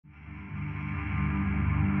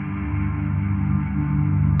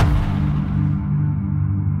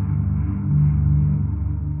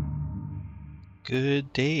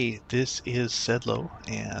Good day, this is Sedlo,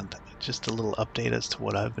 and just a little update as to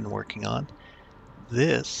what I've been working on.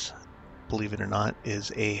 This, believe it or not,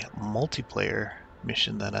 is a multiplayer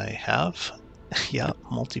mission that I have. Yeah,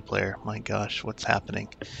 multiplayer, my gosh, what's happening?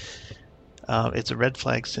 It's a red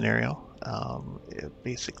flag scenario.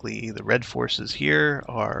 Basically, the red forces here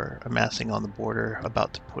are amassing on the border,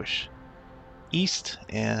 about to push east,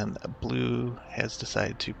 and blue has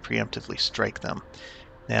decided to preemptively strike them.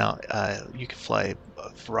 Now, you can fly a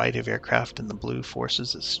variety of aircraft in the blue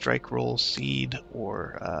forces as strike, roll, seed,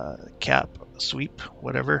 or cap, sweep,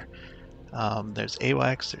 whatever. There's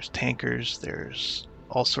AWACS, there's tankers, there's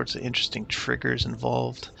all sorts of interesting triggers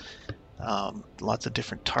involved. Lots of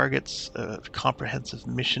different targets, a comprehensive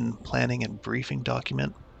mission planning and briefing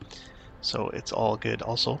document. So it's all good.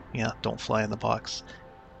 Also, yeah, don't fly in the box.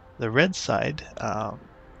 The red side,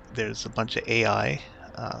 there's a bunch of AI,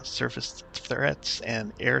 surface threats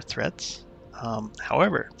and air threats.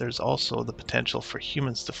 However, there's also the potential for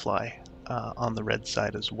humans to fly on the red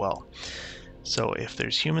side as well. So if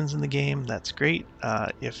there's humans in the game, that's great.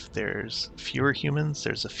 If there's fewer humans,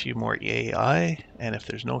 there's a few more AI, and if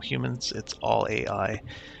there's no humans, it's all AI.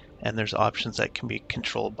 And there's options that can be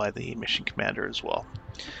controlled by the mission commander as well.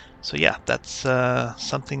 So yeah, that's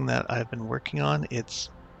something that I've been working on.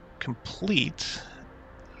 It's complete.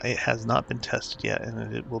 It has not been tested yet,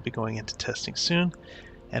 and it will be going into testing soon.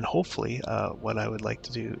 And hopefully, what I would like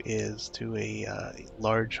to do is do a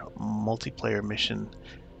large multiplayer mission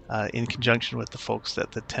in conjunction with the folks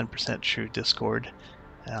at the 10% True Discord.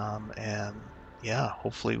 And yeah,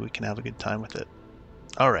 hopefully we can have a good time with it.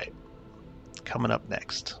 All right, coming up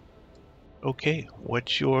next. Okay,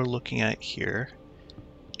 what you're looking at here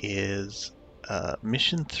is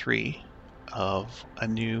mission 3 of a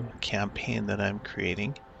new campaign that I'm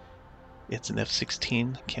creating. It's an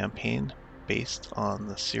F-16 campaign based on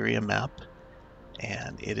the Syria map,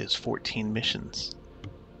 and it is 14 missions.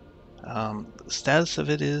 The status of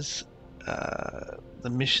it is the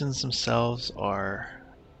missions themselves are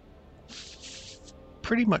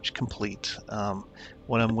pretty much complete.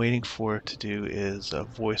 What I'm waiting for to do is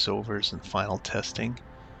voiceovers and final testing.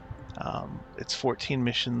 It's 14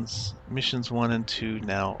 missions. Missions 1 and 2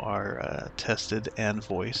 now are tested and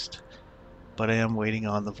voiced, but I am waiting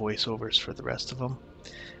on the voiceovers for the rest of them.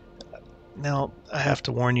 Now, I have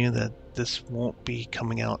to warn you that this won't be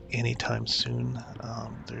coming out anytime soon.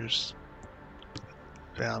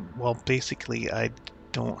 Well, basically, I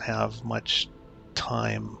don't have much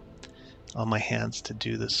time on my hands to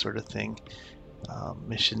do this sort of thing,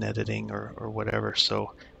 mission editing or whatever,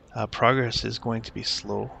 so progress is going to be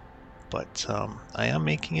slow, but I am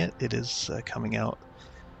making it. It is coming out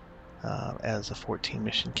as a 14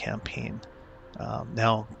 mission campaign.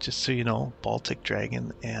 Now, just so you know, Baltic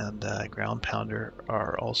Dragon and Ground Pounder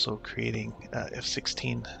are also creating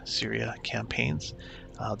F-16 Syria campaigns.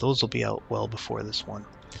 Those will be out well before this one.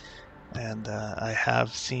 And I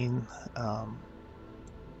have seen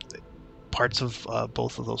parts of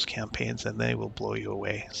both of those campaigns, and they will blow you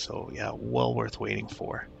away. So yeah, well worth waiting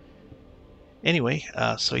for. Anyway,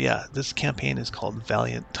 so yeah, this campaign is called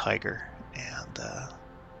Valiant Tiger, and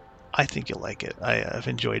I think you'll like it. I've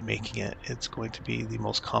enjoyed making it. It's going to be the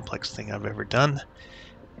most complex thing I've ever done.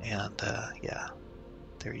 And yeah,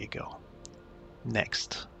 there you go.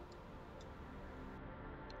 Next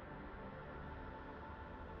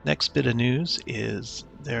bit of news is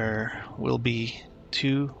there will be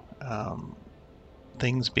 2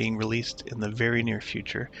 things being released in the very near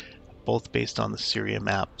future, both based on the Syria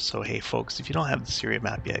map. So hey folks, if you don't have the Syria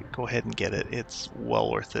map yet, go ahead and get it. It's well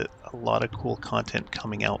worth it. A lot of cool content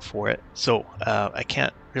coming out for it. So I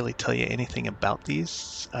can't really tell you anything about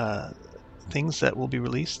these things that will be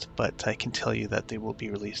released, but I can tell you that they will be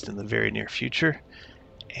released in the very near future,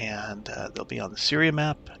 and they'll be on the Syria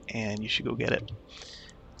map, and you should go get it.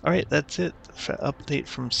 All right, that's it. Update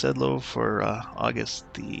from Sedlo for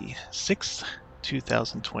August the 6th,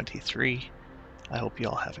 2023. I hope you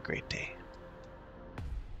all have a great day.